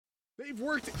They've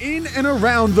worked in and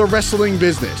around the wrestling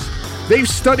business. They've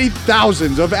studied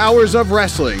thousands of hours of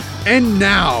wrestling, and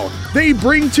now they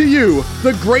bring to you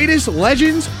the greatest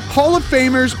legends, Hall of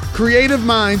Famers, creative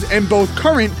minds, and both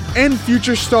current and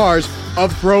future stars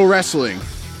of pro wrestling.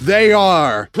 They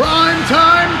are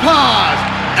Primetime Paz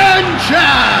and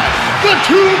Chad, the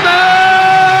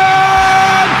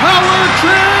two-man power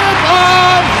trip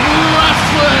of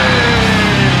wrestling.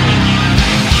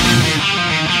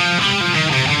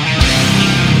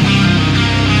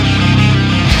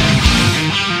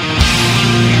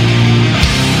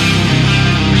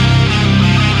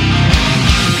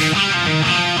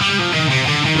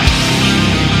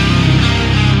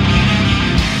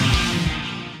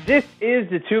 This is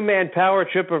the two-man power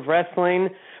trip of wrestling,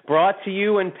 brought to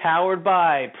you and powered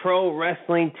by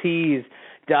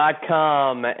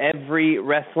ProWrestlingTees.com. Every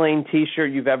wrestling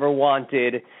t-shirt you've ever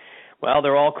wanted, well,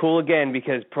 they're all cool again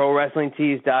because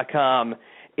ProWrestlingTees.com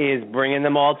is bringing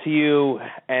them all to you.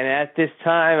 And at this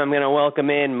time, I'm going to welcome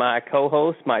in my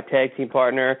co-host, my tag team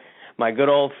partner, my good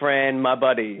old friend, my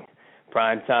buddy,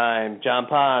 Primetime, John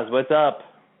Paz. What's up?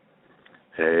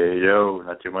 Hey, yo,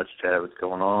 not too much, Chad. What's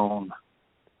going on?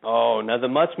 Oh,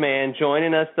 nothing much, man.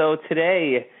 Joining us, though,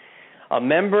 today, a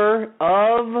member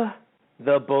of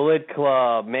the Bullet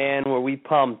Club. Man, were we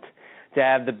pumped to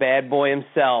have the bad boy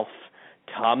himself,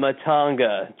 Tama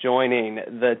Tonga, joining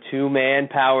the two-man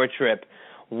power trip.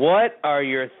 What are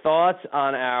your thoughts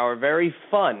on our very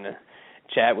fun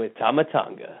chat with Tama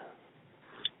Tonga?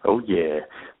 Oh, yeah.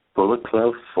 Bullet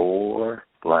Club for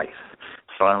life.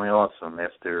 Finally awesome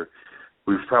after...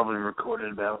 We've probably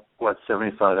recorded about,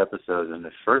 75 episodes, and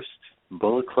the first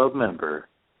Bullet Club member,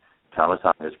 Tama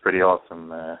Tonga. It's pretty awesome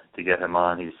to get him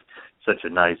on. He's such a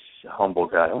nice, humble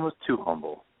guy, almost too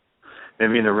humble.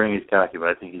 Maybe in the ring he's cocky, but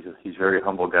I think he's a very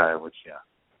humble guy, which, yeah,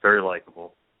 very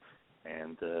likable.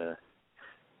 And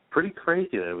pretty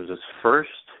crazy that it was his first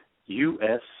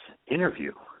U.S.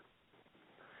 interview.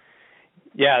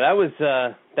 Yeah, that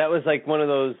was like one of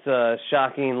those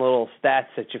shocking little stats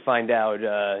that you find out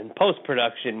in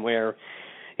post-production where,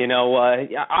 you know,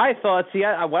 I thought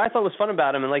what I thought was fun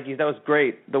about him, and that was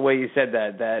great the way you said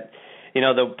that, you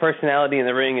know, the personality in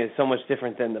the ring is so much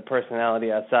different than the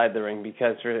personality outside the ring,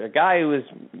 because for a guy who was,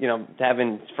 you know,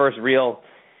 having his first real,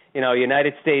 you know,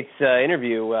 United States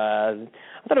interview, I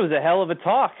thought it was a hell of a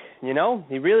talk, you know.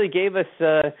 He really gave us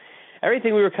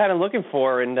everything we were kind of looking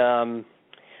for, and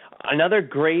another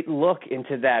great look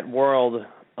into that world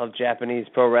of Japanese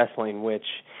pro wrestling, which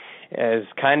is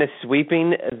kind of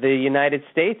sweeping the United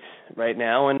States right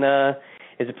now and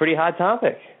is a pretty hot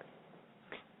topic.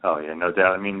 Oh, yeah, no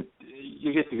doubt. I mean,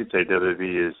 you guess you could say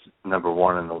WWE is number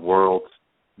one in the world,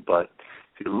 but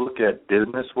if you look at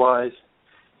business-wise,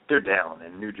 they're down,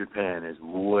 and New Japan is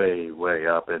way, way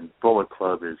up, and Bullet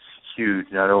Club is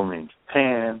huge, not only in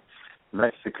Japan,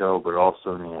 Mexico, but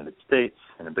also in the United States,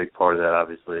 and a big part of that,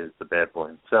 obviously, is the bad boy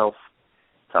himself,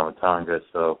 Tama Tonga.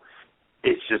 So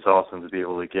it's just awesome to be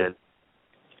able to get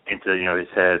into, you know, his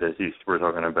head as we're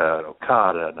talking about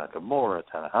Okada, Nakamura,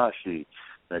 Tanahashi,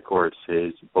 and of course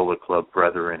his Bullet Club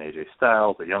brethren, AJ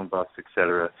Styles, the Young Bucks,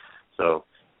 etc. So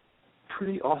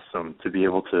pretty awesome to be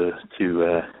able to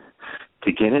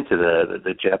get into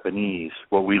the Japanese,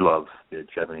 what we love, the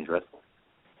Japanese wrestling.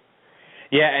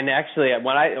 Yeah, and actually,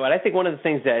 what I think one of the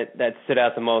things that stood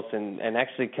out the most, and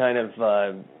actually kind of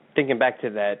thinking back to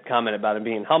that comment about him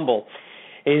being humble,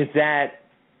 is that,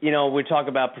 you know, we talk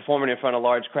about performing in front of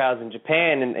large crowds in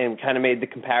Japan, and kind of made the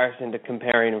comparison to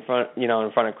comparing in front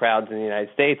of crowds in the United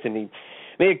States, and he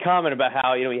made a comment about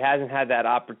how, you know, he hasn't had that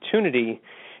opportunity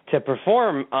to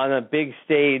perform on a big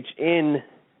stage in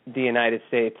the United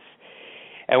States.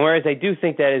 And whereas I do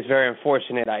think that is very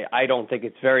unfortunate, I don't think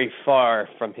it's very far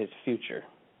from his future.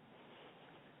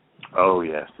 Oh,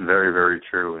 yes, very, very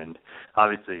true. And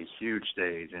obviously a huge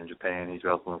stage in Japan he's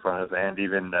wrestled in front of, and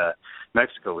even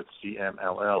Mexico with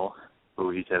CMLL, who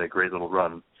he's had a great little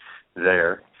run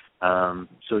there.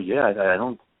 So, yeah, I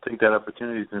don't think that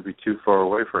opportunity is going to be too far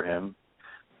away for him.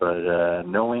 But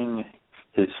knowing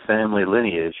his family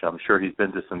lineage, I'm sure he's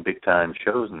been to some big-time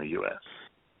shows in the U.S.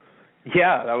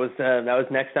 Yeah, that was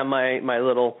next on my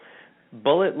little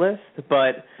bullet list,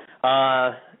 but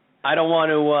I don't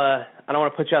want to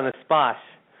put you on the spot,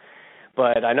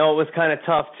 but I know it was kind of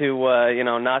tough to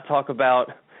not talk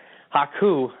about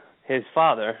Haku, his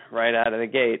father, right out of the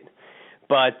gate.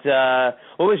 But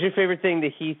what was your favorite thing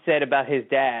that he said about his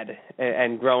dad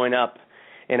and growing up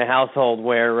in a household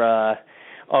where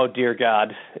oh, dear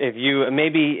God, if you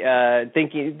maybe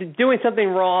doing something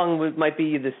wrong might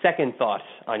be the second thought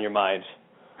on your mind.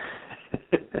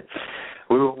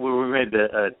 we made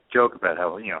a joke about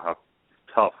how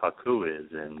tough Haku is,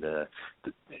 and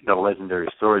the legendary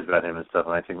stories about him and stuff.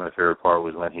 And I think my favorite part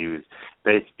was when he was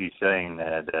basically saying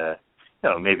that,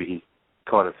 maybe he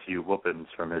caught a few whoopings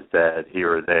from his dad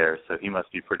here or there, so he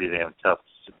must be pretty damn tough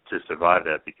to survive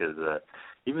that, because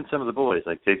even some of the boys,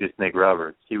 like take this Nick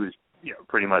Roberts, he was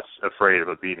pretty much afraid of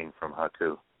a beating from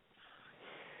Haku.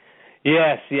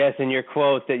 Yes, and your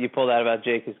quote that you pulled out about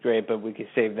Jake is great, but we can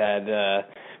save that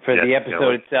for the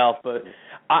episode itself. But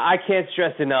I can't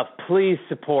stress enough, please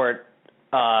support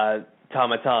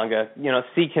Tama Tonga.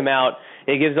 Seek him out.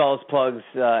 He gives all his plugs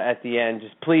at the end.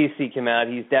 Just please seek him out.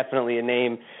 He's definitely a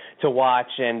name to watch,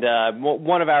 and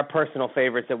one of our personal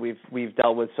favorites that we've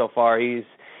dealt with so far. He's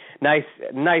nice,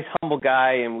 humble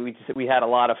guy, and we had a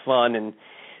lot of fun. And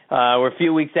we're a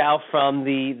few weeks out from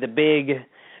the big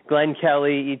Glenn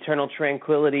Kelly Eternal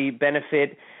Tranquility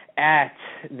benefit at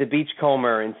the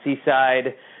Beachcomber in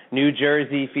Seaside, New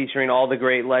Jersey, featuring all the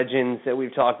great legends that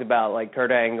we've talked about, like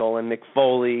Kurt Angle and Mick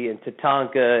Foley and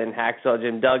Tatanka and Hacksaw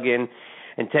Jim Duggan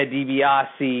and Ted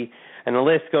DiBiase, and the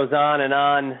list goes on and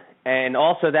on. And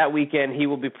also that weekend he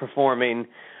will be performing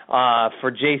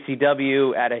for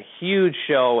JCW at a huge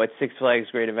show at Six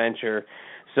Flags Great Adventure.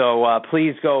 So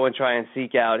please go and try and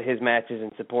seek out his matches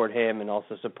and support him, and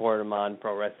also support him on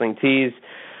Pro Wrestling Tees.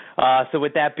 So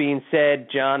with that being said,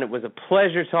 John, it was a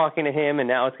pleasure talking to him, and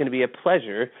now it's going to be a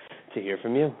pleasure to hear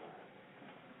from you.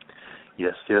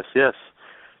 Yes.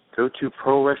 Go to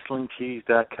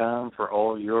ProWrestlingTees.com for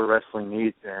all your wrestling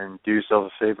needs, and do yourself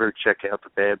a favor, check out the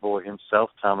bad boy himself,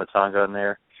 Tama Tonga, on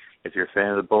there. If you're a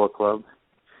fan of the Bullet Club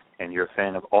and you're a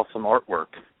fan of awesome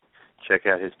artwork, check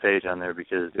out his page on there,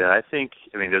 because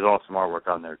there's awesome artwork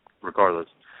on there regardless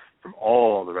from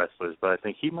all the wrestlers, but I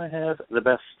think he might have the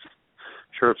best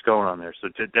shirts going on there, so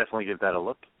definitely give that a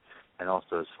look. And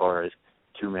also, as far as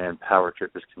Two-Man Power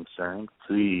Trip is concerned,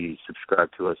 please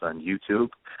subscribe to us on YouTube.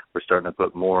 We're starting to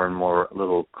put more and more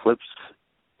little clips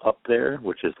up there,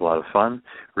 which is a lot of fun.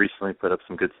 Recently put up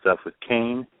some good stuff with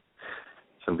Kane.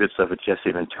 Some good stuff with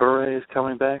Jesse Ventura is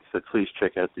coming back, so please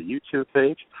check out the YouTube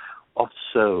page.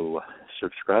 Also,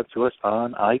 subscribe to us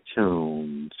on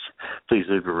iTunes. Please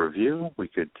leave a review. We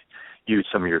could use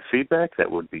some of your feedback.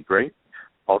 That would be great.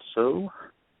 Also,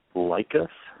 like us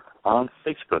on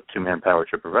Facebook, Two-Man Power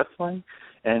Trip of Wrestling,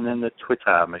 and then the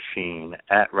Twitter machine,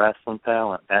 at Wrestling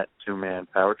Pal and at Two-Man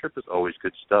Power Trip. Is always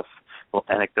good stuff. Little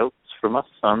anecdotes from us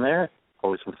on there.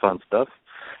 Always some fun stuff.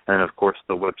 And, of course,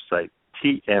 the website,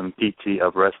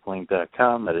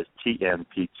 tmptofwrestling.com. That is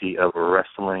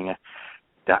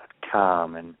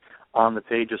tmptofwrestling.com. And on the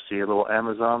page, you'll see a little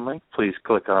Amazon link. Please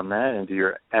click on that and do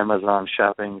your Amazon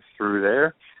shopping through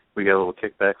there. We get a little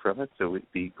kickback from it, so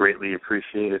we'd be greatly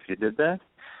appreciated if you did that.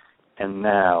 And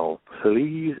now,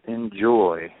 please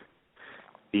enjoy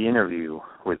the interview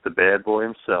with the bad boy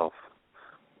himself,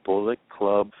 Bullet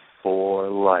Club for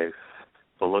Life,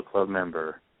 Bullet Club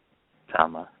member,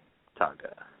 Tama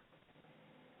Tonga.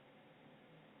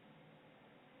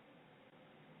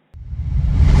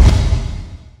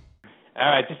 All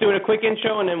right, just doing a quick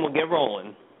intro, and then we'll get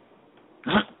rolling.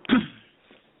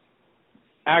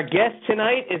 Our guest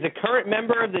tonight is a current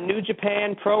member of the New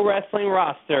Japan Pro Wrestling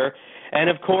roster, and,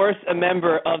 of course, a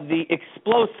member of the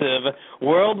explosive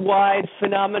worldwide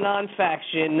phenomenon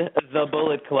faction, the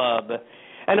Bullet Club.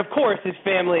 And, of course, his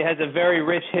family has a very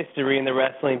rich history in the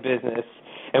wrestling business.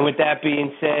 And with that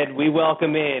being said, we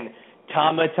welcome in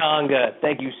Tama Tonga.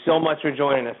 Thank you so much for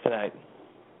joining us tonight.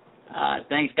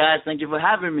 Thanks, guys. Thank you for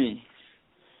having me.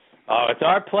 Oh, it's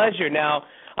our pleasure. Now,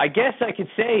 I guess I could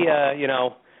say,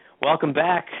 welcome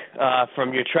back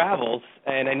from your travels.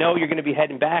 And I know you're going to be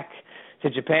heading back to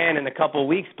Japan in a couple of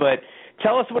weeks, but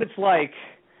tell us what it's like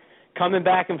coming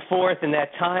back and forth, and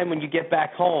that time when you get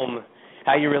back home,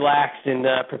 how you relax and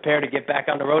prepare to get back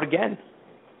on the road again.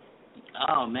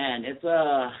 Oh man, it's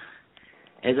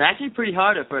actually pretty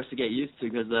hard at first to get used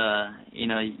to, because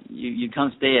you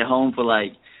come stay at home for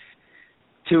like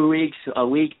 2 weeks, a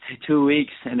week to 2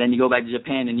 weeks, and then you go back to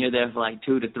Japan and you're there for like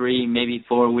 2 to 3, maybe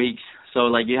 4 weeks. So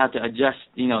like you have to adjust.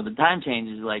 The time change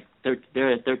is like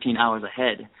they're 13 hours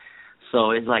ahead.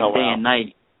 So it's like day and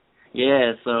night.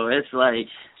 Yeah, so it's like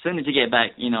as soon as you get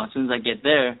back, as soon as I get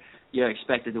there, you're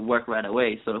expected to work right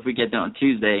away. So if we get done on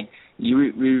Tuesday,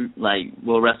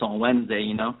 we'll wrestle on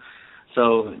Wednesday,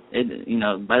 So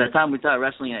by the time we start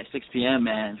wrestling at 6 p.m.,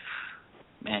 man,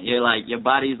 you're like, your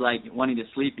body's like wanting to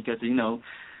sleep because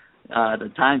the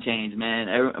time change, man.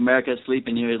 America's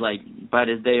sleeping, you're like by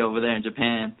this day over there in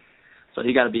Japan. So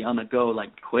you got to be on the go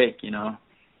like quick,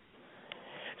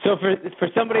 So for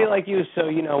somebody like you,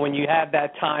 when you have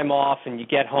that time off and you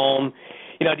get home,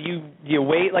 do you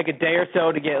wait like a day or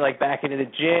so to get like back into the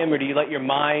gym, or do you let your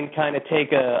mind kind of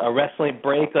take a wrestling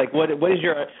break? Like what's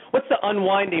the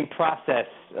unwinding process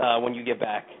when you get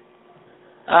back?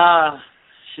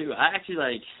 Shoot, I actually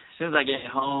like as soon as I get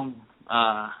home,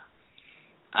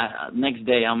 next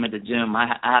day I'm at the gym.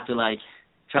 I have to like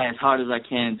try as hard as I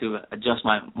can to adjust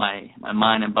my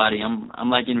mind and body. I'm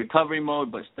like in recovery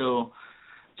mode, but still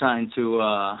trying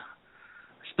to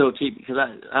still keep, because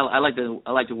I like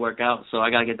to work out, so I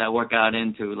gotta get that workout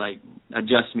in to like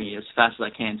adjust me as fast as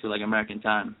I can to like American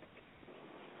time.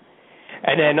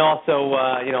 And then also,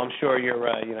 I'm sure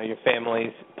your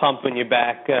family's pumping you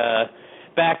back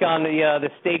on the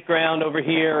state ground over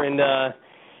here, and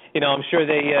I'm sure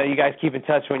you guys keep in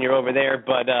touch when you're over there.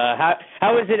 But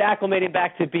how is it acclimating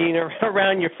back to being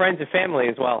around your friends and family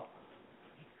as well?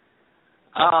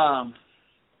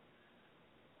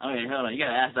 Okay, hold on. You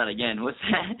gotta ask that again. What's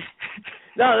that?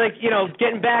 No, like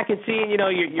getting back and seeing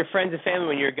your friends and family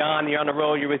when you're gone, you're on the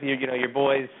road, you're with your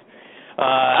boys,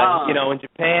 in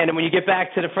Japan, and when you get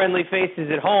back to the friendly faces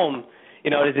at home,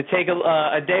 does it take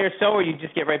a day or so, or you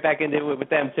just get right back into it with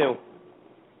them too?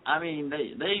 I mean,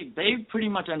 they pretty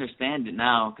much understand it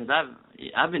now, because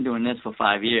I've been doing this for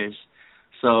 5 years,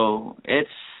 so it's.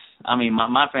 I mean,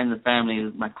 my friends and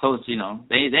family, my close,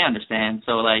 they understand.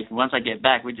 So like once I get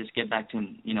back, we just get back to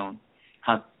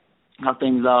how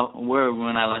things were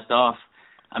when I left off.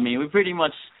 I mean, we pretty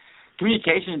much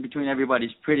communication between everybody's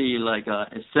pretty like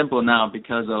it's simple now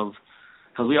because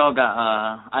we all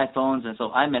got iPhones, and so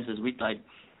iMessage we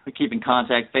keep in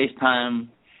contact, FaceTime.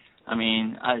 I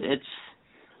mean,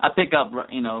 I pick up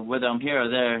whether I'm here or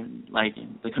there, like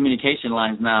the communication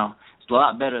lines now. It's a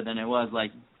lot better than it was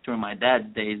like during my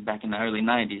dad's days back in the early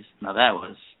 90s. Now that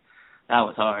was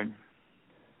hard.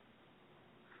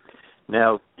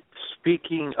 Now,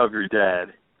 speaking of your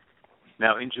dad,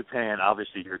 now in Japan,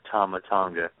 obviously you're Tama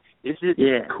Tonga. Is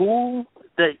it cool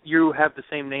that you have the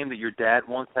same name that your dad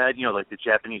once had? Like the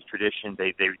Japanese tradition,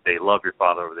 they love your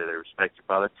father over there, they respect your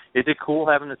father. Is it cool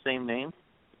having the same name?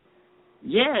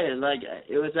 Yeah, like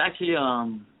it was actually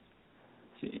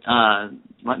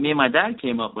me and my dad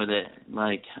came up with it.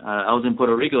 Like I was in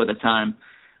Puerto Rico at the time,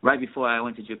 right before I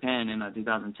went to Japan in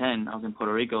 2010. I was in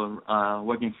Puerto Rico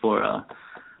working for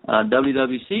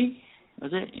WWC,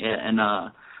 was it? Yeah,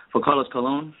 and for Carlos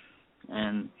Colon,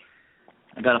 and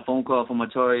I got a phone call from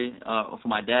Hattori, from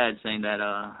my dad, saying that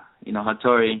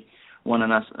Hattori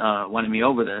wanted me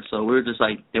over there. So we were just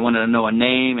like, they wanted to know a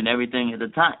name and everything. At the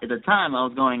time, I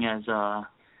was going as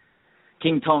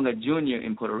King Tonga Jr.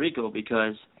 in Puerto Rico,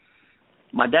 because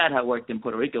my dad had worked in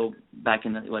Puerto Rico back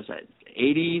in the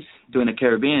 80s during the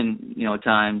Caribbean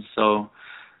times. So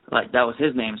like that was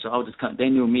his name. So I was they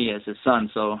knew me as his son.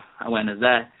 So I went as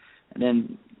that. And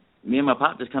then me and my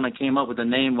pop just kind of came up with a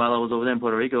name while I was over there in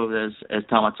Puerto Rico as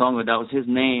Tama Tonga. That was his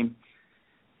name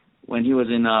when he was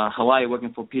in Hawaii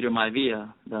working for Peter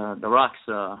Maivia, the Rock's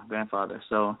grandfather.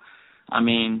 So I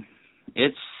mean,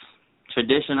 it's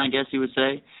tradition, I guess you would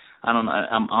say. I don't know.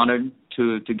 I'm honored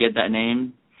to get that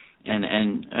name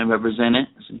and represent it,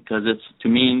 because it's, to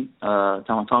me,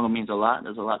 Tama Tonga means a lot.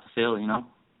 There's a lot to feel,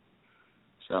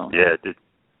 So yeah, it's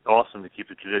awesome to keep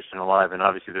the tradition alive, and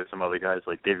obviously there's some other guys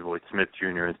like David Boyd Smith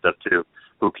Jr. and stuff too,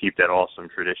 who keep that awesome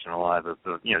tradition alive of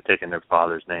taking their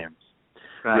father's names.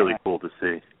 Right. Really cool to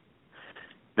see.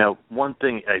 Now, one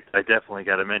thing I definitely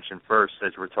got to mention first,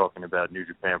 as we're talking about New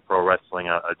Japan Pro Wrestling,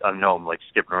 I know I'm like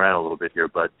skipping around a little bit here,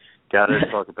 but got to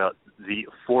talk about the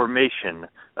formation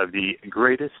of the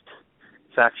greatest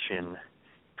faction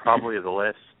probably of the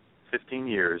last 15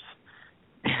 years,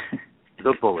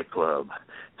 the Bullet Club.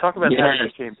 Talk about how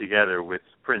you came together with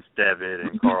Prince Devitt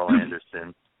and Carl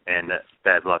Anderson and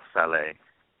Bad Luck Fale.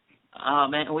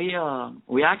 Man,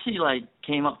 we actually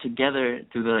came up together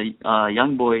through the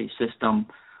Young Boy system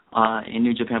in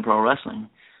New Japan Pro Wrestling.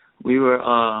 We were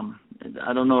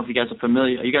I don't know if you guys are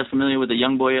familiar. Are you guys familiar with the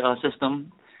Young Boy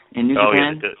system in New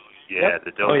Japan?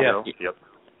 The dojo. Yep.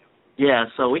 Yeah,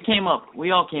 so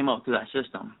we all came up through that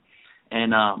system.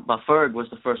 And but Ferg was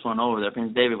the first one over there.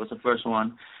 Prince David was the first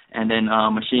one, and then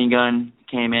Machine Gun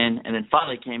came in, and then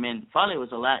Fale came in. Fale was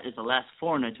the last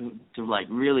foreigner to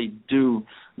really do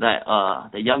that.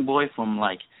 The Young Boy from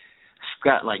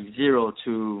scrap 0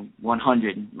 to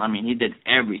 100. I mean, he did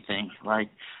everything. Like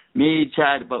me,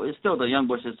 Chad, but it's still the Young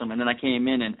Boy system. And then I came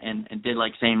in and did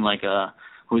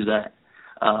who's that?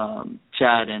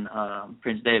 Chad and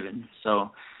Prince David.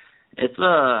 So it's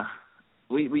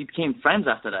we became friends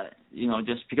after that.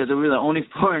 Just because we were the only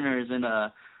foreigners in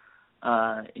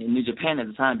New Japan at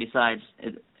the time, besides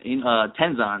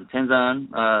Tenzai.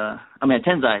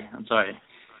 I'm sorry.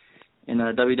 In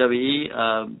WWE,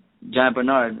 Giant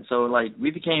Bernard. So like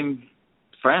we became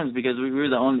friends because we were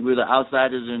the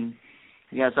outsiders, and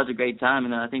we had such a great time.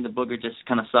 And I think the booker just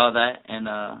kind of saw that and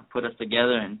put us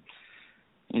together. And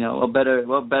what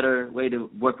better way to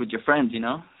work with your friends,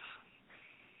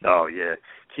 Oh yeah.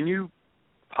 Can you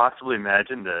possibly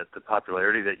imagine the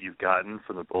popularity that you've gotten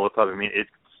from the Bullet Club? I mean, it's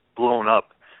blown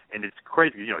up, and it's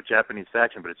crazy, Japanese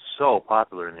faction, but it's so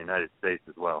popular in the United States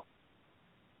as well.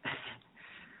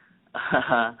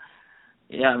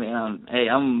 Yeah, I mean, hey,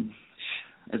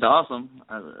 it's awesome.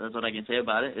 That's what I can say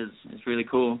about it. It's really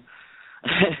cool.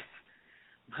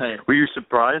 But were you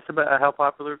surprised about how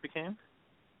popular it became?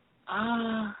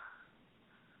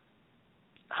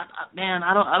 Man,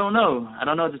 I don't know. I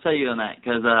don't know what to tell you on that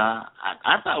because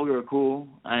I thought we were cool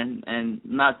and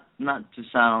not to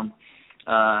sound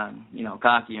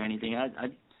cocky or anything.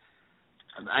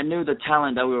 I knew the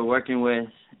talent that we were working with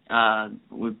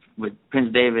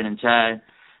Prince David and Chad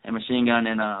and Machine Gun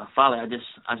and Fale.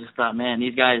 I just thought, man,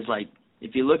 these guys, like,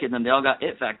 if you look at them, they all got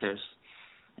it factors.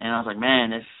 And I was like,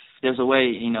 man, if there's a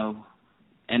way,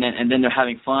 and then they're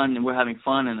having fun and we're having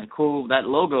fun, and that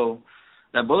logo,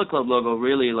 that Bullet Club logo,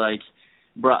 really like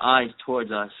brought eyes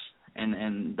towards us,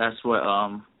 and that's what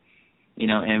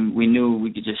and we knew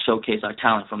we could just showcase our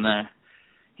talent from there,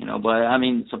 But I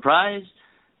mean, surprised,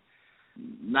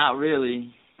 not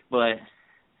really, but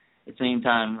at the same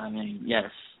time, I mean,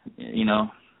 yes,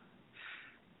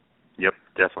 Yep,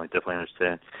 definitely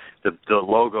understand. The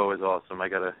logo is awesome. I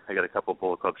got a couple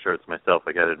Bullet Club shirts myself,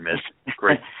 I got to admit.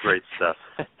 Great stuff.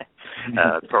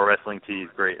 Pro Wrestling Tees,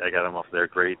 great. I got them off there.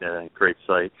 Great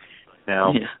site.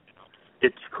 Now,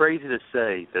 It's crazy to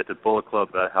say that the Bullet Club,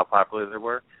 how popular they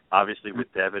were. Obviously,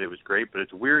 with Devitt, it was great, but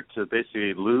it's weird to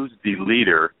basically lose the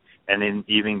leader and then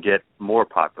even get more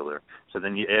popular. So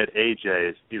then you add AJ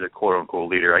as either quote-unquote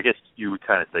leader. I guess you would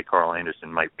kind of say Carl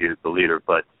Anderson might be the leader,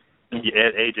 but you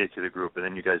add AJ to the group, and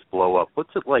then you guys blow up. What's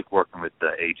it like working with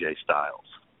AJ Styles?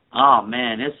 Oh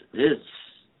man,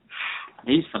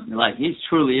 he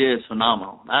truly is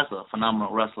phenomenal. That's a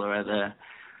phenomenal wrestler right there.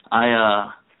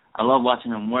 I love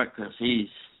watching him work because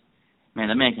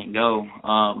that man can go.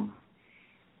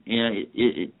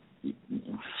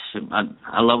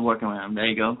 I love working with him. There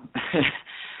you go.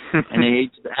 And he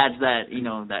adds that,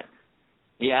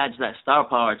 he adds that star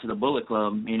power to the Bullet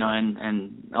Club,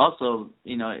 and also,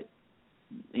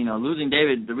 losing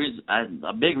David,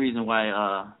 a big reason why,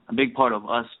 a big part of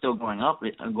us still going up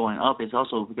is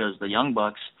also because the Young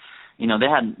Bucks, they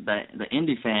had the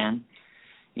indie fan,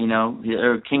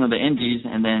 they're king of the indies,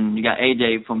 and then you got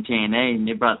AJ from TNA, and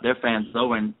they brought their fans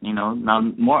over, and, now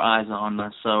more eyes are on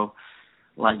us. So,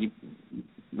 if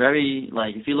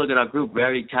you look at our group,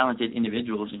 very talented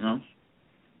individuals,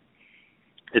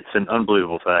 It's an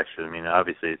unbelievable faction. I mean,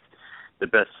 obviously, it's the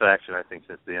best faction, I think,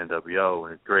 since the NWO,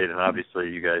 and it's great. And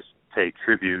obviously, you guys pay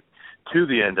tribute to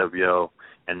the NWO,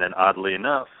 and then oddly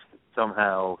enough,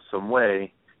 somehow, some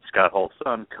way, Scott Hall's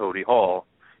son, Cody Hall,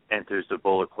 enters the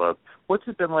Bullet Club. What's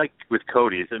it been like with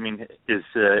Cody? I mean, is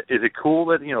it cool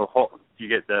that you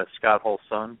get Scott Hall's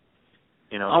son,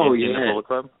 in the Bullet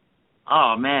Club?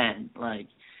 Oh man,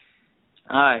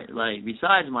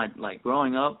 besides my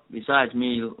growing up, besides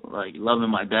me loving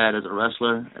my dad as a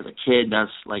wrestler, as a kid,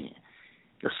 that's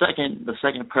the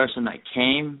second person that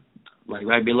came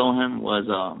right below him was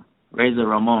Razor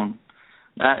Ramon.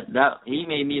 That he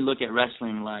made me look at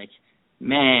wrestling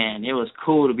man, it was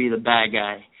cool to be the bad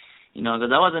guy,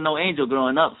 because I wasn't no angel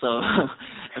growing up, so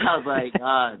and I was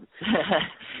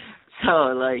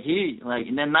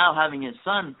and then now having his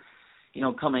son,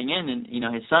 coming in, and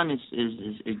his son is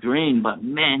green, but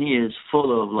man, he is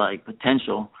full of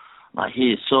potential.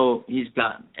 He's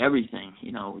got everything,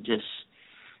 he's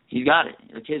got it.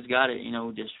 The kid's got it,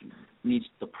 just needs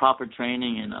the proper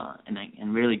training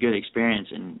and really good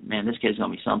experience, and man, this kid's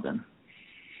gonna be something.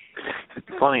 It's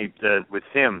funny that with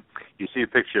him, you see a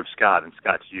picture of Scott, and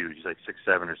Scott's huge. He's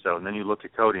 6'7" or so, and then you look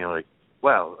at Cody, and you're like,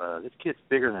 wow, this kid's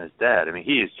bigger than his dad. I mean,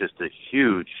 he is just a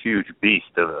huge, huge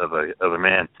beast of a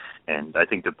man, and I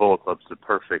think the Bullet Club's the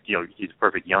perfect, he's a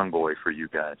perfect young boy for you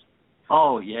guys.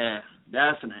 Oh yeah,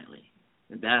 definitely.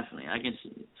 I can see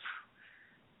it.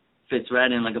 Fits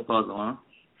right in like a puzzle, huh?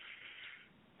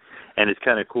 And it's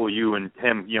kind of cool. You and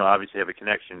him, obviously have a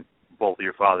connection. Both of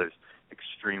your fathers,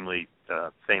 extremely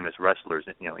famous wrestlers,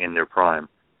 in their prime,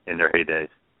 in their heydays.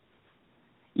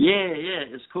 Yeah,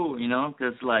 it's cool,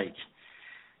 because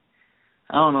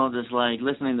I don't know, just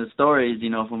listening to stories,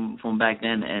 from back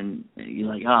then, and you're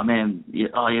like, oh man,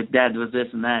 your dad was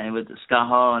this and that, and with Scott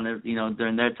Hall, and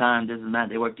during their time, this and that,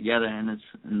 they worked together, and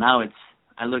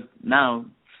I look now,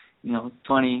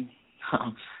 20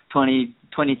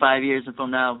 25 years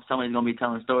from now, somebody's going to be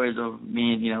telling stories of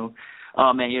me and,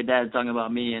 oh, man, your dad's talking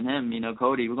about me and him,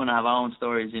 Cody. We're going to have our own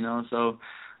stories, so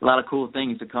a lot of cool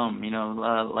things to come, a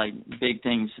lot of, big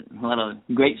things, a lot of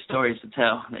great stories to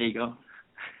tell. There you go.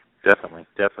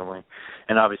 Definitely.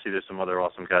 And obviously there's some other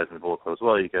awesome guys in the Bullet Club as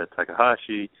well. You got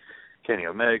Takahashi, Kenny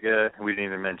Omega, and we didn't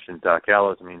even mention Doc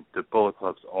Gallows. I mean, the Bullet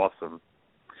Club's awesome.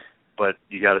 But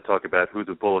you got to talk about who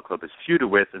the Bullet Club is feuded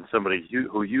with, and somebody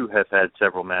who you have had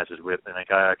several matches with, and a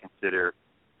guy I consider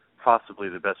possibly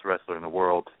the best wrestler in the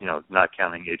world, not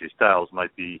counting AJ Styles,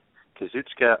 might be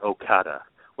Kazuchika Okada.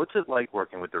 What's it like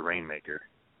working with the Rainmaker?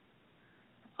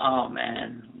 Oh,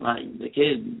 man. The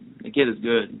kid is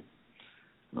good.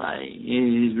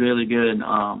 He's really good.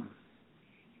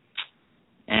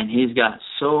 And he's got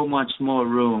so much more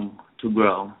room to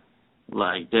grow.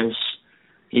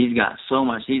 He's got so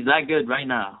much. He's that good right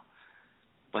now,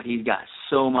 but he's got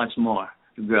so much more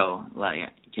to grow.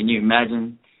 Can you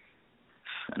imagine?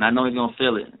 And I know he's going to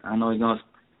feel it. I know he's going to,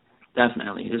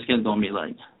 definitely. This kid's going to be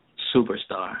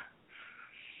superstar.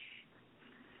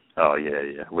 Oh,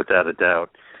 yeah, without a doubt.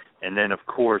 And then, of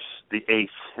course, the ace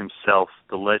himself,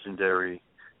 the legendary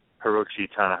Hiroshi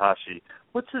Tanahashi.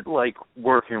 What's it like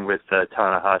working with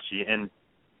Tanahashi? And,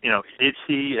 is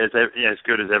he as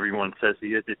good as everyone says he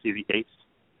is? Is he the ace?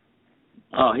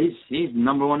 Oh, he's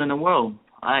number one in the world.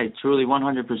 I truly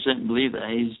 100% believe that.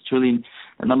 He's truly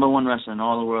the number one wrestler in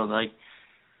all the world.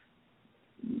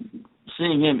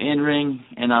 Seeing him in ring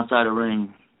and outside the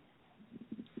ring,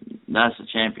 that's a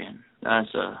champion.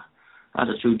 That's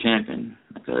a true champion,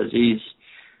 because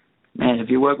if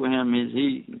you work with him,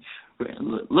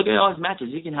 look at all his matches.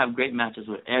 He can have great matches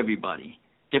with everybody,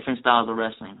 different styles of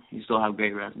wrestling. He still have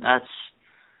great wrestling.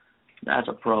 That's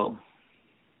a pro.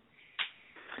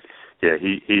 Yeah,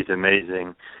 he's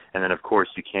amazing. And then, of course,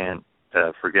 you can't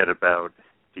forget about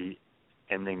the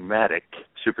enigmatic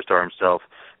superstar himself,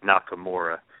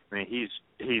 Nakamura. I mean,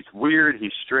 he's weird,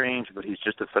 he's strange, but he's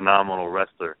just a phenomenal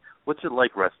wrestler. What's it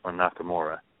like wrestling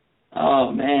Nakamura?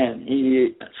 Oh, man.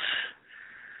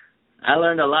 I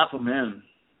learned a lot from him.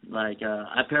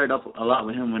 I paired up a lot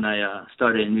with him when I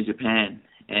started in New Japan.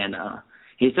 And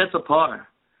he sets apart.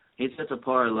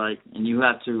 And you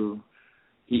have to,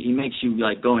 he makes you,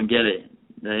 go and get it.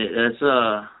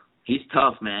 He's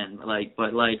tough, man.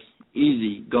 But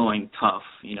easy going tough,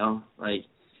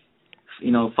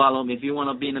 follow him. If you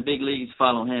want to be in the big leagues,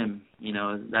 follow him.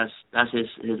 That's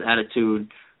his attitude,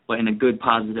 but in a good,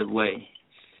 positive way.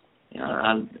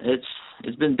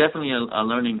 It's been definitely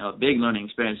a big learning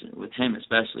experience with him,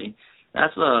 especially.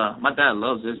 That's my dad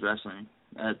loves his wrestling.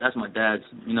 That's my dad's.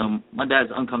 My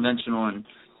dad's unconventional, and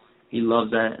he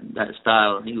loves that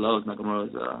style. He loves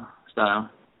Nakamura's style.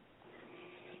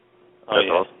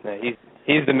 Oh yeah,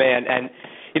 he's the man. And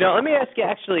let me ask you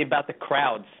actually about the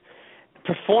crowds.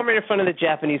 Performing in front of the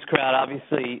Japanese crowd,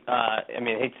 obviously, I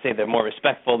hate to say they're more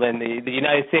respectful than the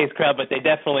United States crowd, but they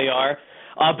definitely are.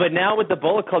 But now with the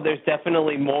Bullet Club, there's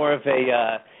definitely more of a,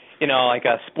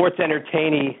 a sports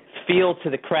entertaining feel to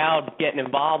the crowd getting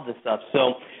involved and stuff.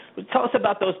 So tell us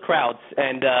about those crowds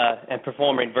and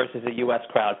performing versus a U.S.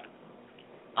 crowd.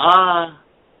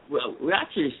 Well, we're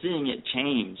actually seeing it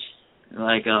change.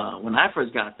 When I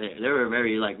first got there, they were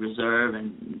very, reserved,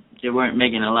 and they weren't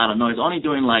making a lot of noise. Only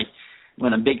doing,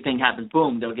 when a big thing happens,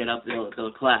 boom, they'll get up,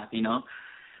 they'll clap,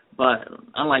 But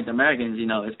unlike the Americans,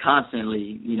 it's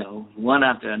constantly, one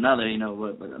after another,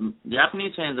 but the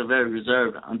Japanese fans are very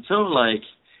reserved until,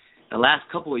 the last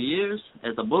couple of years,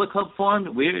 as the Bullet Club formed,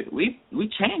 we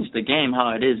changed the game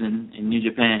how it is in New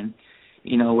Japan.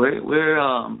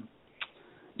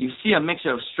 You see a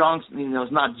mixture of strong,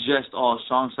 it's not just all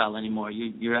strong style anymore.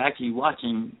 You're actually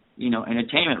watching,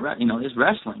 entertainment, it's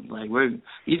wrestling.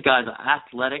 These guys are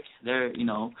athletic, they're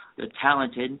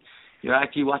talented. You're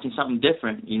actually watching something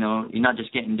different, you're not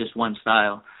just getting just one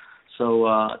style. So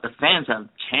the fans have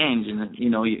changed, and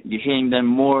you're hearing them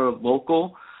more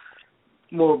vocal,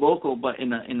 but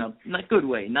in a good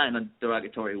way, not in a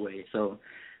derogatory way. So,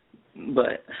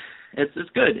 but it's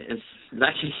good. It's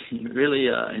actually really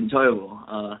enjoyable.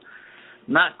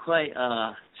 Not quite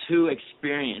too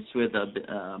experienced with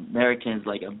Americans,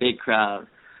 a big crowd,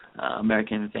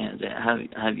 American fans that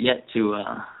have yet to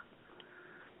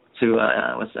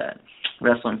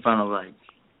wrestle in front of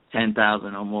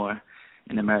 10,000 or more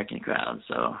in the American crowd.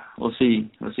 So we'll see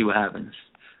what happens.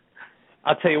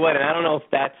 I'll tell you what, and I don't know if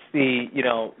that's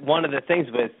one of the things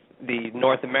with the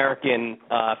North American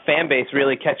fan base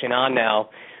really catching on now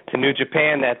to New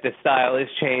Japan, that the style is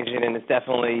changing and it's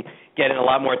definitely getting a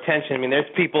lot more attention. There's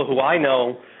people who I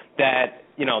know that,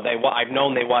 you know, I've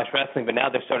known they watch wrestling, but now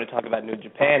they're starting to talk about New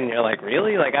Japan, and you're like,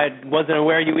 really? Like, I wasn't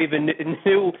aware you even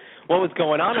knew what was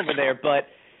going on over there. But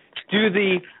do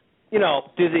the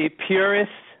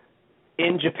purists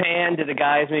in Japan, do the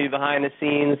guys maybe behind the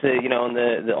scenes, you know, in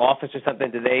the office or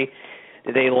something, do they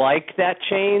like that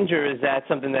change, or is that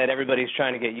something that everybody's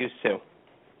trying to get used to?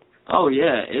 Oh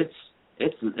yeah, it's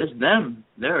them.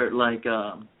 They're like,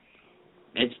 I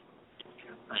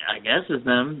guess it's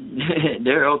them.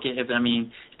 They're okay. If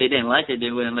they didn't like it,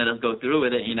 they wouldn't let us go through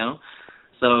with it, you know.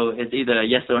 So it's either a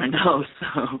yes or a no.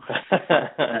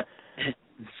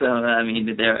 So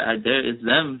it's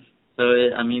them. So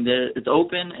it's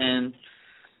open, and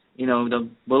you know, the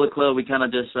Bullet Club, we kind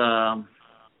of just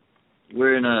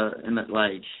we're in a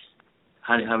like,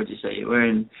 how would you say it? We're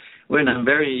in a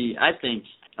very, I think,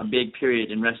 a big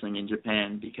period in wrestling in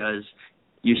Japan, because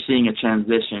you're seeing a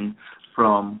transition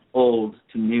from old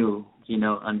to new, you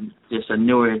know, and just a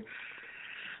newer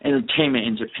entertainment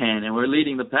in Japan, and we're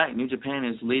leading the pack. New Japan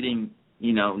is leading,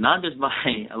 you know, not just by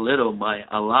a little, by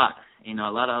a lot. You know,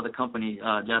 a lot of other companies,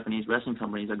 Japanese wrestling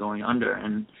companies, are going under,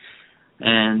 and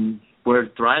we're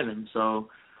thriving. So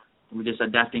we're just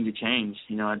adapting to change,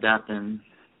 you know, adapt and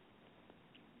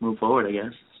move forward, I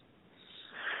guess.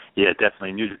 Yeah,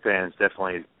 definitely. New Japan is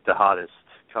definitely the hottest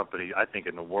company, I think,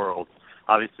 in the world.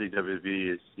 Obviously,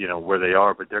 WWE is, you know, where they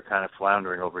are, but they're kind of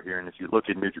floundering over here. And if you look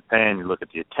at New Japan, you look at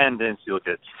the attendance, you look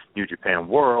at New Japan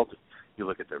World, you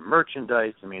look at their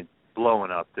merchandise, I mean,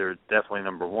 blowing up. They're definitely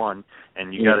number one.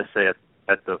 And you got to say at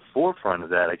the forefront of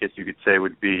that, I guess you could say,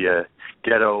 would be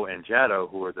Gedo and Jado,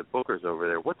 who are the bookers over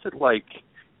there. What's it like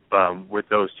with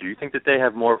those two? You think that they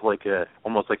have more of like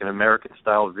almost like an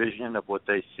American-style vision of what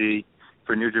they see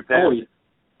for New Japan?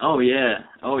 Oh yeah.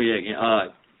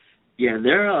 Yeah,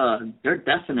 they're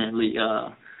definitely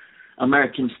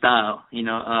American style. You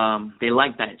know, they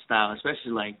like that style,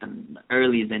 especially like the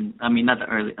 80s and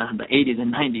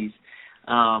 90s.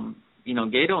 You know,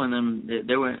 Gedo and them,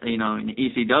 they were, you know, in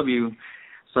ECW,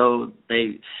 so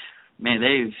they've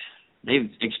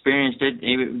experienced it.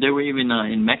 They were even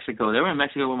in Mexico. They were in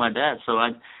Mexico with my dad. So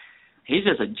he's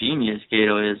just a genius.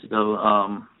 Gedo is though,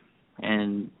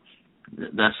 and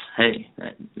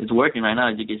it's working right now.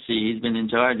 As you can see, he's been in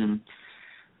charge, and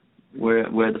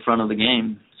we're at the front of the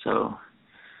game. So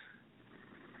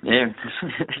there,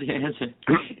 that's the answer.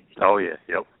 Oh yeah,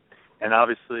 yep. And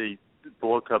obviously,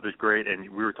 Bullet Club is great. And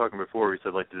we were talking before. We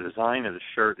said like the design of the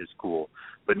shirt is cool,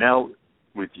 but now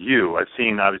with you, I've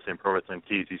seen obviously in Pro Wrestling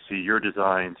Tees, you see your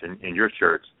designs and your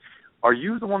shirts. Are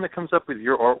you the one that comes up with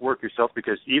your artwork yourself?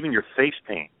 Because even your face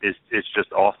paint is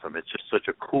just awesome. It's just such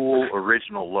a cool,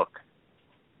 original look.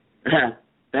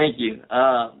 Thank you.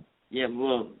 Yeah,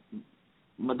 well,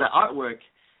 but the artwork,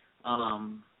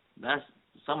 that's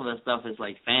some of the stuff is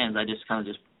like fans. I just kind of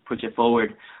just push it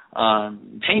forward.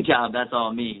 Paint job, that's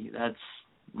all me. That's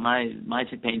my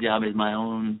paint job is my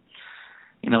own.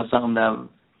 You know, something that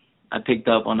I picked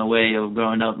up on the way of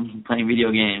growing up and playing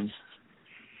video games.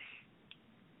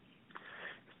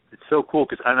 It's so cool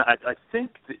because I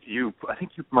think you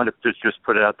might have just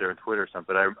put it out there on Twitter or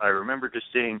something. But I remember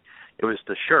just seeing it was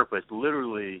the shirt, but it's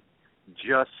literally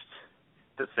just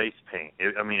the face paint.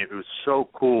 It was so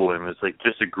cool, and it was like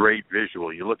just a great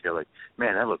visual. You look at it like,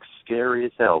 man, that looks scary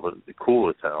as hell, but cool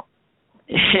as hell.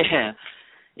 Yeah,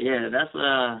 that's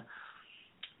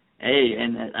hey,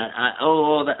 and I owe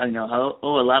all that. You know, I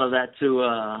owe a lot of that to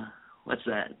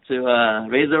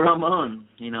Razor Ramon.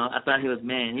 You know, I thought he was,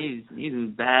 man, he's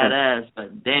badass,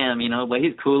 but damn, you know, but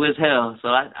he's cool as hell. So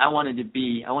I wanted to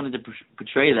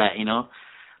portray that, you know,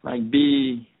 like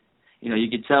be, you know, you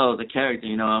could tell the character,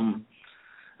 you know,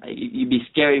 you'd be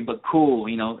scary but cool,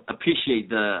 you know, appreciate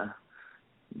the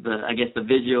I guess the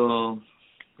visual,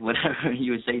 whatever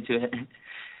you would say to it.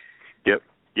 Yep.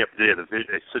 Yeah,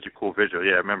 it's such a cool visual.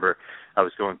 Yeah, I remember I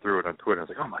was going through it on Twitter. I was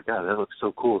like, oh, my God, that looks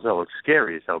so cool as hell. It looks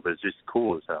scary as hell, but it's just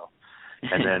cool as hell.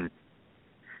 And then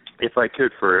if I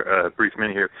could, for a brief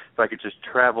minute here, if I could just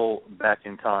travel back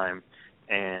in time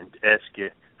and ask you,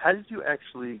 how did you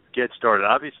actually get started?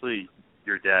 Obviously,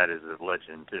 your dad is a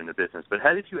legend in the business, but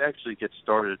how did you actually get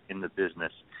started in the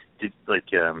business? Did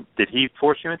he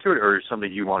force you into it, or is it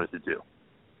something you wanted to do?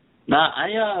 No, I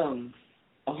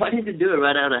wanted to do it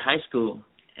right out of high school.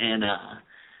 And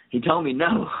he told me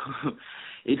no.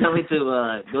 He told me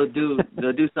to go do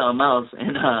something else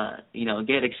and you know,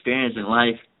 get experience in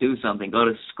life, do something, go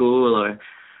to school or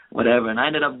whatever. And I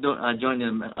ended up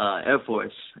joining the Air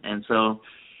Force. And so,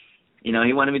 you know,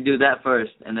 he wanted me to do that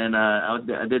first. And then I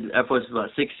did Air Force for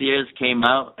about 6 years, came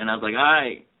out, and I was like, all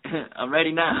right, I'm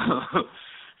ready now.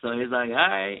 So he's like, all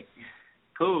right,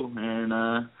 cool. And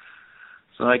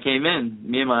So I came in.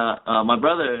 Me and my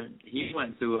brother, he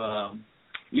went to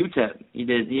UTEP.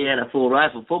 He had a full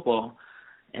ride for football.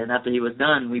 And after he was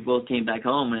done, we both came back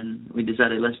home and we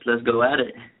decided let's go at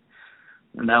it.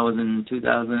 And that was in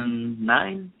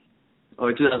 2009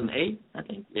 or 2008, I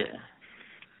think. Yeah.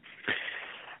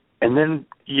 And then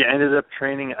you ended up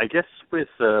training, I guess, with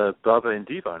Bubba and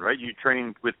Devon, right? You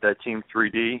trained with that Team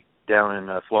 3D down in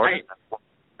Florida.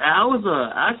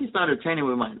 I actually started training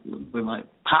with my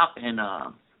pop and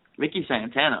Ricky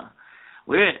Santana.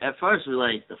 At first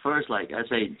the first I'd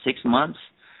say 6 months.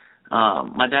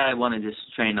 My dad wanted to just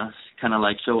train us, kind of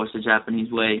show us the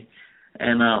Japanese way,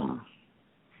 and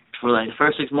for the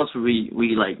first 6 months we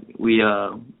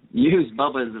used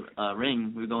Bubba's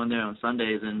ring. We would go in there on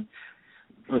Sundays, and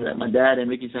my dad and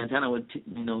Ricky Santana would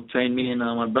train me and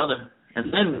my brother.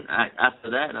 And then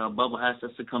after that, Bubba asked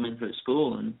us to come in for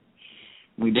school, and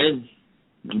we did.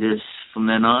 And just from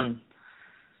then on,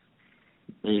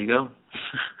 there you go.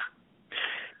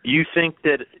 You think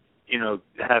that,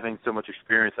 having so much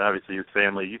experience, obviously your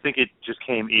family, you think it just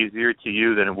came easier to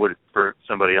you than it would for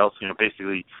somebody else?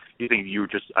 Basically, you think you were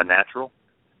just a natural?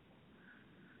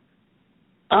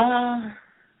 I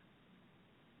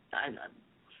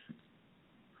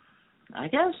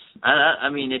guess. I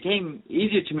mean, it came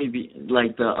easier to me,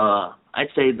 I'd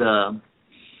say the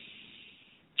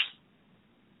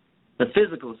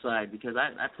physical side, because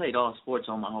I played all sports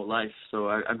all my whole life, so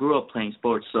I grew up playing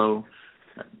sports, so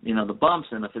the bumps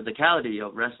and the physicality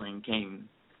of wrestling came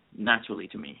naturally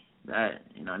to me. That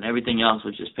and everything else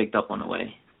was just picked up on the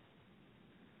way.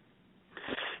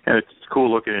 And it's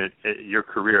cool looking at your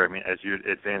career. I mean, as you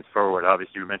advance forward,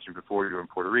 obviously you mentioned before you were in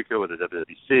Puerto Rico with the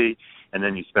WWC, and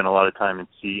then you spent a lot of time in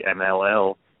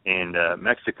CMLL in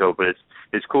Mexico. But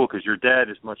it's cool because your dad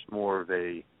is much more of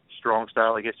a strong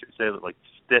style, I guess you'd say,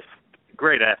 stiff,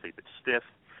 great athlete, but stiff.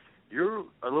 You're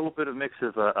a little bit of a mix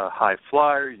of a high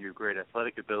flyer. You have great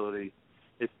athletic ability.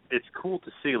 It's cool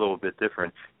to see a little bit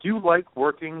different. Do you like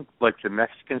working like the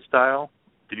Mexican style?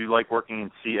 Did you like working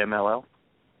in CMLL?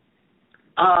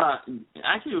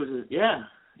 Actually, it was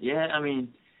yeah. I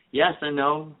mean, yes and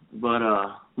no, but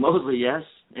mostly yes.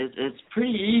 It's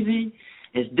pretty easy.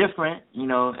 It's different,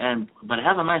 but it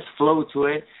has a nice flow to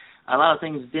it. A lot of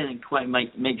things didn't quite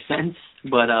make sense,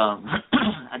 but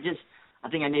I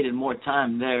think I needed more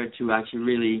time there to actually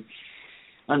really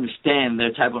understand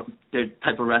their type of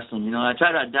wrestling. I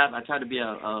try to adapt. I try to be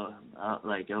a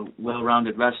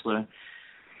well-rounded wrestler,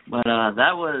 but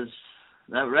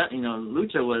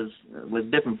lucha was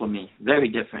different for me, very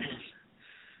different.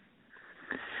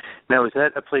 Now, is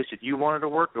that a place that you wanted to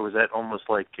work, or was that almost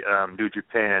like New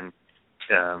Japan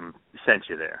sent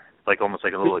you there, almost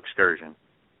like a little excursion?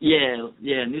 Yeah.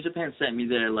 New Japan sent me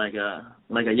there like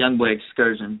a young boy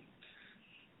excursion.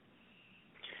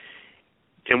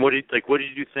 And what did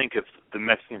you think of the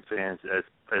Mexican fans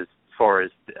as far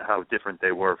as how different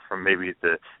they were from maybe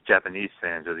the Japanese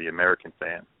fans or the American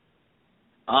fans?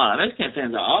 The Mexican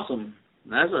fans are awesome.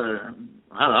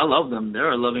 I love them.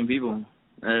 They're loving people.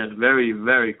 Very,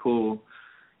 very cool.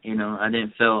 I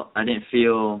didn't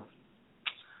feel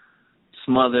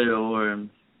smothered or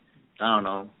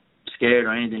scared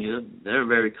or anything. They're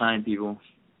very kind people.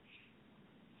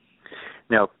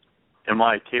 Now, in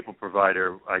my cable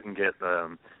provider, I can get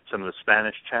some of the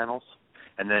Spanish channels,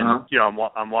 and then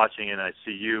I'm watching and I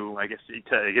see you. I guess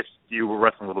you were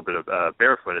wrestling a little bit of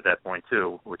barefoot at that point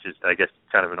too, which is I guess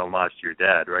kind of an homage to your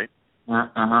dad, right?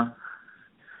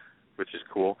 Which is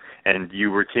cool. And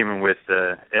you were teaming with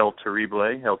El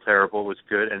Terrible was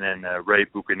good, and then Rey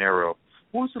Bucanero.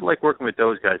 What was it like working with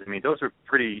those guys? I mean, those are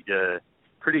pretty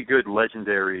good,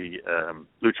 legendary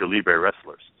lucha libre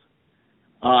wrestlers.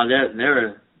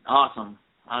 They're awesome.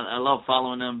 I love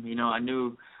following them. I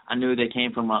knew they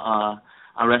came from a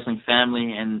wrestling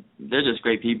family, and they're just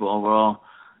great people overall.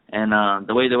 And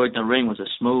the way they worked in the ring was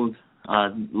just smooth.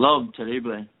 Love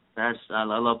Terrible. I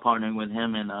love partnering with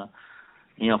him, and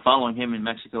following him in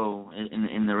Mexico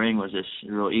in the ring was just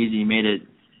real easy. He made it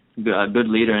a good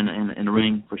leader in the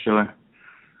ring for sure.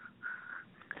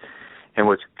 And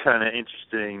what's kind of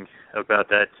interesting about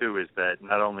that too is that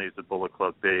not only is the Bullet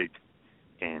Club big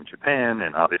in Japan,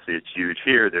 and obviously it's huge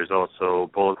here, there's also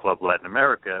Bullet Club Latin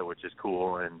America, which is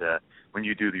cool. And when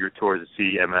you do your tours of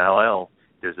CMLL,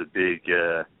 there's a big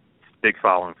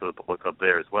following for the Bullet Club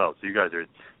there as well. So you guys are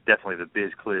definitely the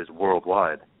Biz Cliz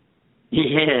worldwide.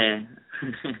 Yeah.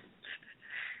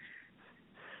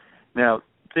 Now,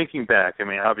 thinking back, I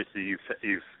mean, obviously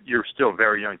you're still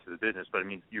very young to the business, but I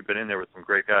mean, you've been in there with some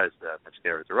great guys,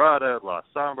 Mascara Dorada, La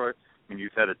Sombra. I mean,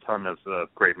 you've had a ton of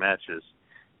great matches.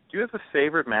 Do you have a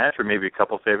favorite match, or maybe a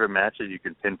couple favorite matches you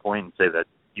can pinpoint and say that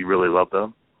you really love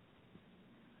them?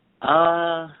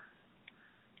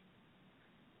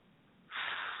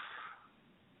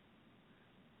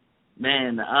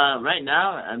 Man, right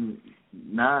now,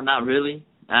 not really.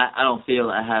 I don't feel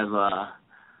I have. I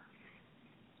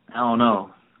don't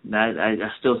know. I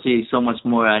still see so much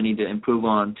more I need to improve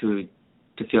on to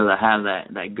feel I have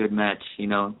that good match. You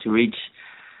know, to reach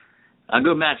a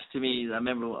good match to me. I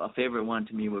remember a favorite one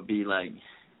to me would be like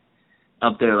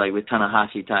up there, like with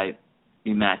Tanahashi type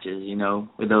matches. You know,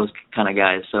 with those kind of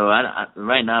guys. So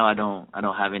right now I don't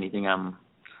have anything. I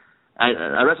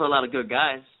wrestle a lot of good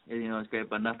guys. You know, it's great,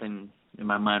 but nothing in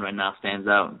my mind right now stands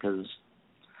out because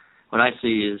what I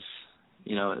see is,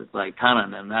 you know, it's like Tana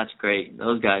and them. That's great.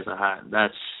 Those guys are hot.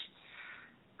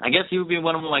 I guess he would be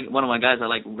one of my guys I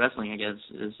like wrestling against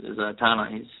is Tana.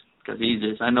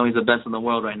 I know he's the best in the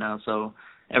world right now. So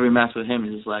every match with him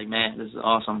is just like, man, this is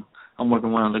awesome. I'm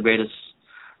working one of the greatest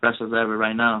wrestlers ever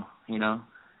right now. You know,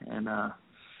 and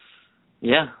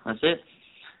yeah, that's it.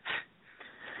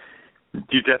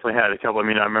 You definitely had a couple. I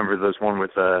mean, I remember those one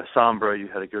with Sombra. You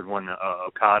had a good one.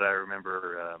 Okada. I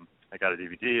remember. I got a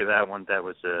DVD of that one. That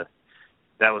was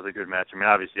a good match. I mean,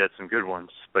 obviously you had some good ones,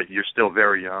 but you're still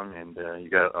very young, and you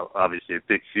got obviously a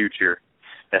big future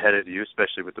ahead of you,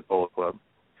 especially with the Bullet Club.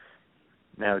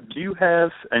 Now, do you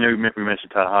have? I know we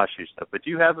mentioned Tanahashi stuff, but do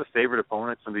you have a favorite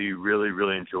opponent? Somebody you really,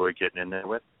 really enjoy getting in there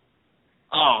with?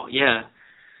 Oh yeah,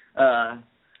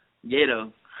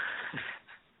 Gato.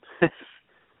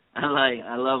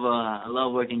 I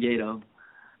love working Gato.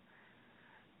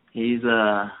 He's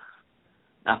I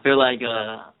feel like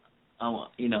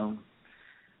you know,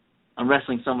 I'm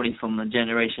wrestling somebody from the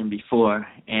generation before,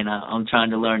 and I'm trying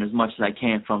to learn as much as I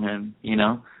can from him, you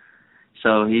know.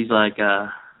 So he's like I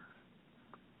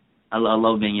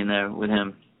love being in there with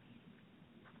him.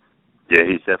 Yeah,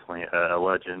 he's definitely a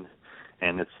legend,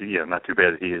 and it's not too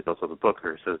bad that he is also the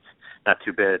booker, so it's not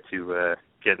too bad to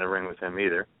get in the ring with him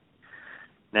either.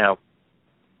 Now,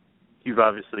 you've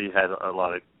obviously had a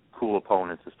lot of cool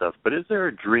opponents and stuff, but is there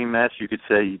a dream match you could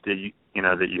say that you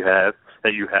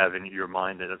have in your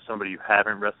mind that if somebody you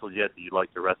haven't wrestled yet that you'd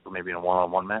like to wrestle maybe in a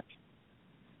one-on-one match?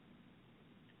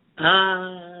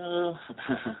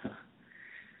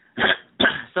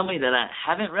 Somebody that I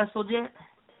haven't wrestled yet?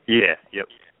 Yeah. Yep.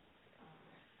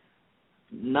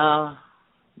 No,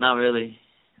 not really.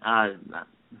 I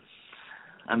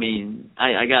mean,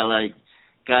 I got like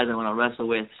guys I want to wrestle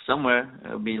with somewhere.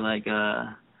 It would be like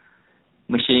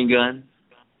Machine Gun.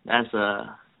 That's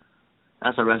a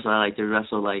wrestler I like to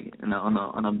wrestle like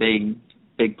on a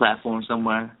big platform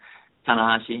somewhere.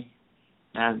 Tanahashi.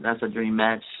 That's a dream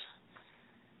match.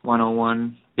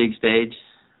 101 big stage.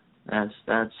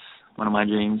 That's one of my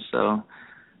dreams. So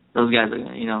those guys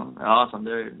are awesome.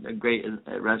 They're great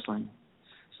at wrestling.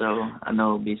 So I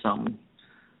know it'll be something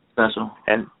special.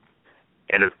 And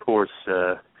of course.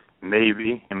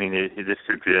 Maybe. I mean, this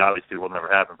obviously will never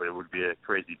happen, but it would be a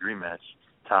crazy dream match.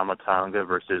 Tama Tonga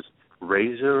versus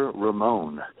Razor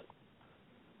Ramon.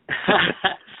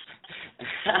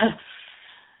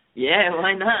 Yeah,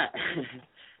 why not?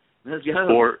 Let's go.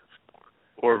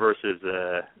 Or versus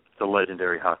the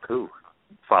legendary Haku,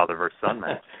 father versus son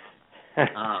match.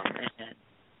 Oh, man.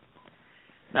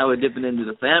 Now we're dipping into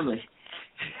the family.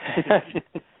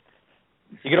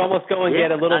 You could almost go and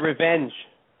get a little revenge.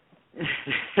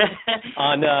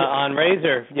 on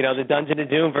Razor, the Dungeon of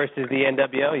Doom versus the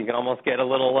NWO. You can almost get a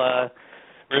little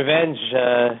revenge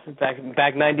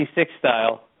back 96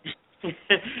 style.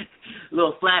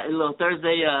 little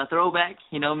Thursday throwback,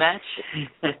 match.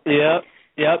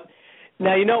 Yep.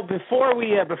 Now, before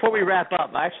we wrap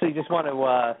up, I actually just want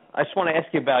to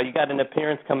ask you about, you got an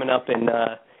appearance coming up in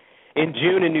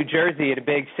June in New Jersey at a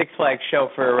big Six Flags show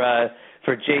for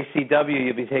JCW.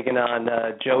 You'll be taking on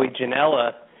Joey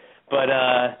Janela. But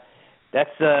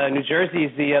that's New Jersey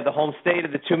is the home state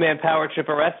of the two-man power trip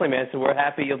of wrestling, man. So we're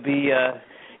happy you'll be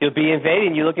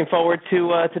invading. You looking forward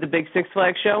to the big Six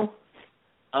Flags show?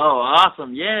 Oh,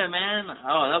 awesome! Yeah, man.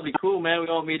 Oh, that'll be cool, man. We're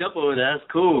gonna meet up over there.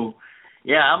 That's cool.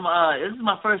 Yeah, I'm. This is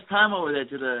my first time over there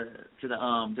to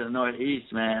the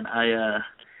Northeast, man. I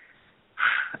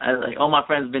like all my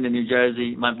friends been to New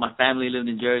Jersey. My family lived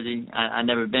in Jersey. I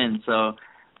never been, so.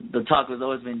 The talk has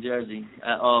always been Jersey,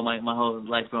 all my whole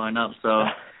life growing up. So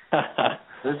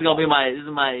this is gonna be my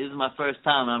first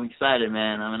time. I'm excited,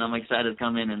 man. I mean, I'm excited to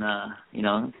come in and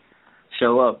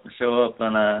show up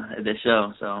on at this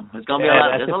show. So it's gonna be a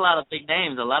lot. There's a lot of big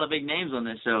names on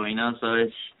this show. So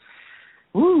it's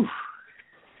woo.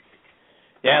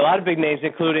 Yeah, a lot of big names,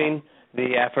 including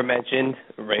the aforementioned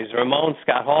Razor Ramon,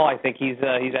 Scott Hall. I think he's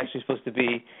actually supposed to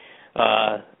be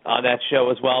on that show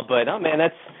as well. But man,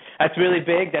 that's really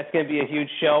big. That's going to be a huge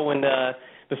show. And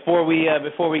before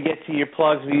we get to your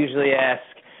plugs, we usually ask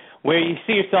where you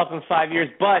see yourself in 5 years.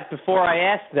 But before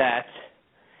I ask that,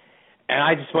 and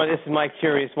I just want, this is my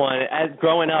curious one. As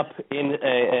growing up in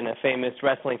a famous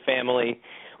wrestling family,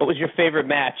 what was your favorite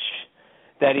match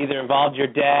that either involved your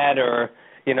dad or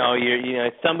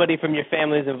somebody from your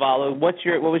family is involved? What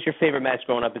was your favorite match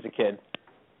growing up as a kid?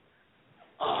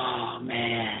 Oh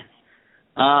man,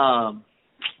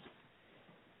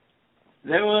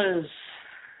 there was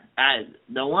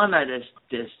the one that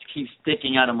just keeps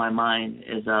sticking out of my mind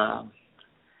is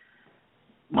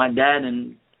my dad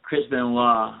and Chris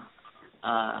Benoit,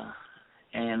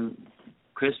 and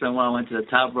Chris Benoit went to the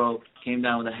top rope, came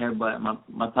down with a headbutt.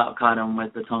 My pop caught him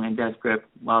with the tongue and death grip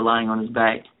while lying on his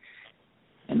back,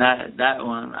 and that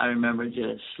one I remember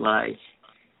just like,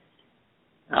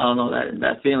 I don't know,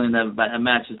 that feeling that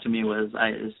match to me was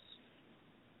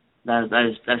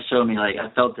that showed me, like, I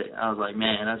felt it. I was like,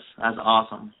 man, that's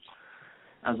awesome.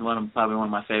 That's probably one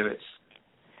of my favorites.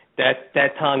 That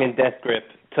tongue and death grip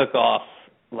took off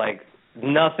like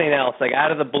nothing else. Like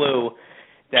out of the blue,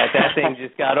 that thing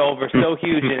just got over so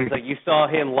huge, and it's like you saw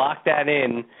him lock that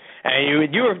in,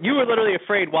 and you were literally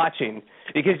afraid watching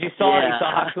because you saw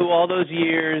Haku all those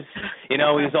years. He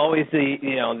was always the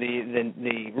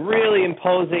really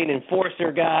imposing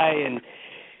enforcer guy, and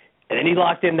then he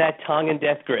locked in that tongue and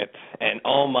death grip, and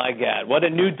oh my God, what a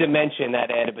new dimension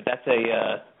that added. But that's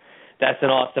an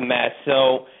awesome match.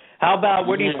 So how about,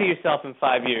 where do you see yourself in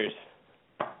 5 years?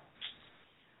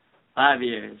 5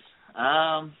 years.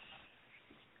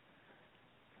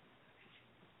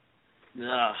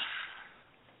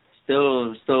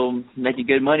 Still making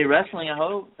good money wrestling, I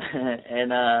hope.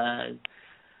 And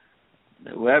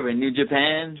wherever, in New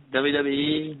Japan,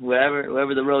 WWE,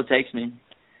 wherever the road takes me.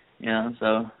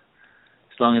 So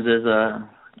as long as there's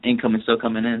income is still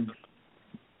coming in.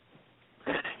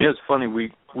 It's funny,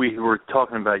 we were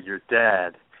talking about your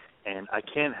dad, and I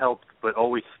can't help but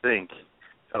always think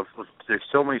of, there's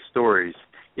so many stories.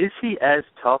 Is he as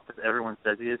tough as everyone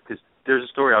says he is? Because there's a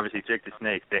story, obviously, Jake the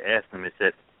Snake, they asked him, they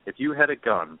said, if you had a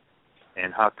gun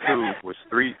and Haku was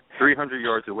 300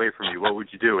 yards away from you, what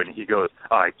would you do? And he goes,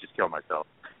 I'd just kill myself.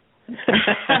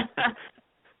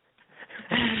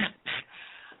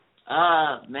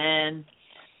 Man,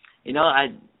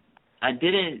 I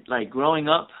didn't, like, growing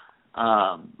up,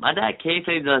 my dad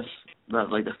kayfabed us,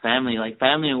 like, the family, like,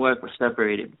 family and work were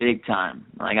separated big time.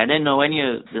 Like, I didn't know any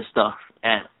of this stuff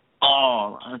at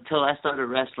all until I started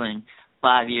wrestling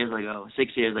 6 years ago.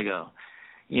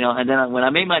 And then when I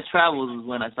made my travels was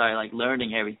when I started, like,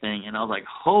 learning everything, and I was like,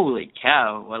 holy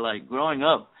cow. Well, like, growing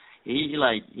up, he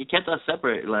kept us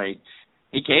separate. Like,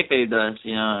 he kayfabed us,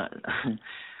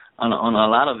 on a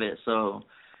lot of it. So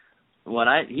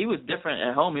he was different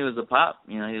at home. He was a pop,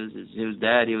 he was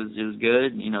dad. He was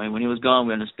good. When he was gone,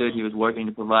 we understood he was working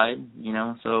to provide.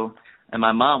 So, and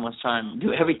my mom was trying to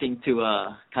do everything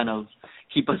to kind of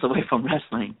keep us away from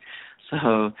wrestling.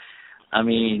 So, I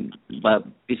mean, but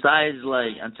besides,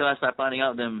 like, until I started finding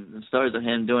out them stories of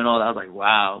him doing all that, I was like,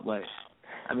 wow. But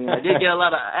I mean, I did get a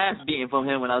lot of ass beating from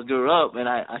him when I grew up, and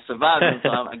I survived him. So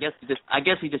I guess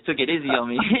he just took it easy on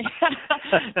me.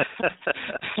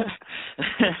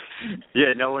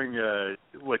 Yeah, knowing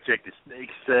what Jake the Snake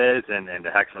says, and the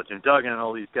Hacksaw Jim Duggan and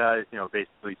all these guys,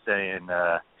 basically saying,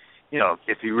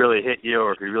 if he really hit you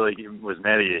or if he really was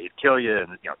mad at you, he'd kill you,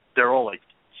 and they're all like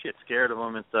shit scared of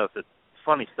him and stuff. It's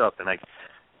funny stuff, and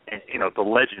the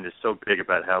legend is so big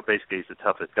about how basically he's the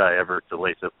toughest guy ever to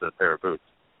lace up the pair of boots.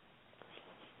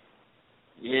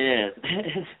 Yeah,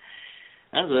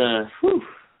 that's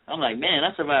I'm like, man,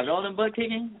 I survived all them butt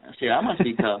kicking. Shit, I must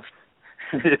be tough.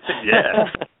 Yeah,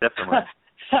 definitely.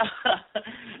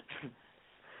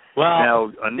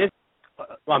 Well,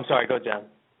 I'm sorry. Go, John.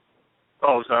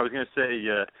 Oh, so I was going to say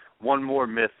one more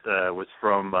myth was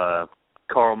from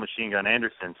Carl Machine Gun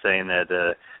Anderson, saying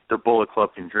that the Bullet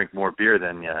Club can drink more beer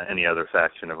than any other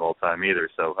faction of all time either.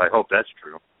 So I hope that's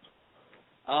true.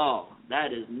 Oh,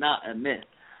 that is not a myth.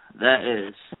 That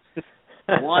is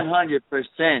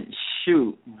 100%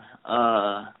 shoot.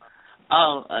 I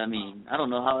don't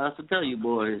know how else to tell you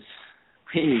boys.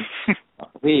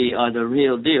 We are the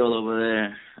real deal over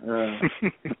there.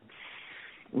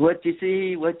 What you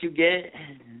see, what you get,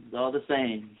 it's all the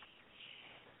same.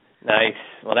 Nice.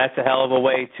 Well, that's a hell of a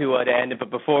way to end it.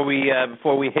 But before we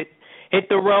hit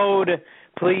the road,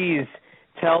 please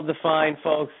tell the fine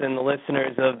folks and the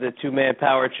listeners of the Two-Man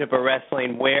Power Trip of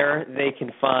Wrestling where they can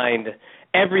find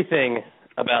everything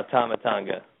about Tama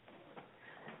Tonga.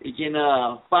 You can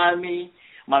find me,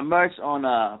 my merch on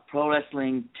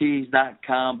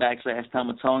ProWrestlingTees.com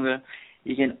 /Tama Tonga.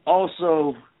 You can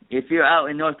also, if you're out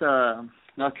in North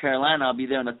North Carolina. I'll be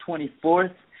there on the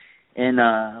 24th in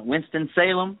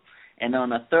Winston-Salem, and on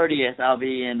the 30th I'll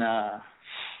be in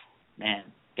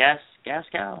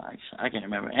Gaskell. I can't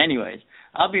remember. Anyways,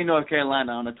 I'll be in North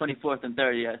Carolina on the 24th and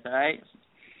 30th. All right.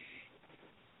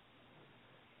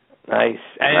 Nice.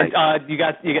 And you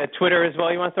got Twitter as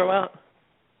well you want to throw out?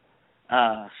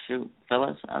 Shoot,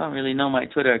 fellas, I don't really know my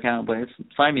Twitter account, but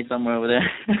find me somewhere over there.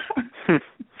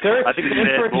 I think it's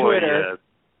Bad Boy.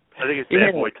 I think it's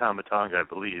Bad Boy Tomatonga, I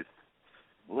believe.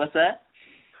 What's that?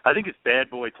 I think it's Bad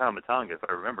Boy Tomatonga, if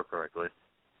I remember correctly.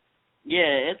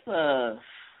 Yeah, it's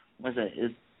what's that?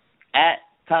 It's at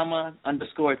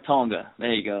Tama_Tonga.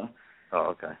 There you go.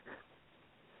 Oh, okay.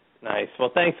 Nice.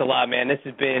 Well, thanks a lot, man. This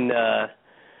has been a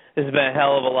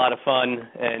hell of a lot of fun,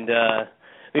 and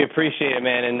we appreciate it,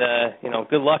 man. And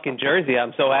good luck in Jersey.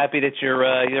 I'm so happy that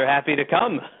you're happy to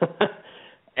come.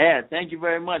 Yeah, thank you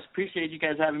very much. Appreciate you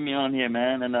guys having me on here,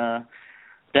 man. And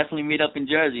definitely meet up in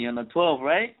Jersey on the 12th,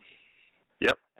 right?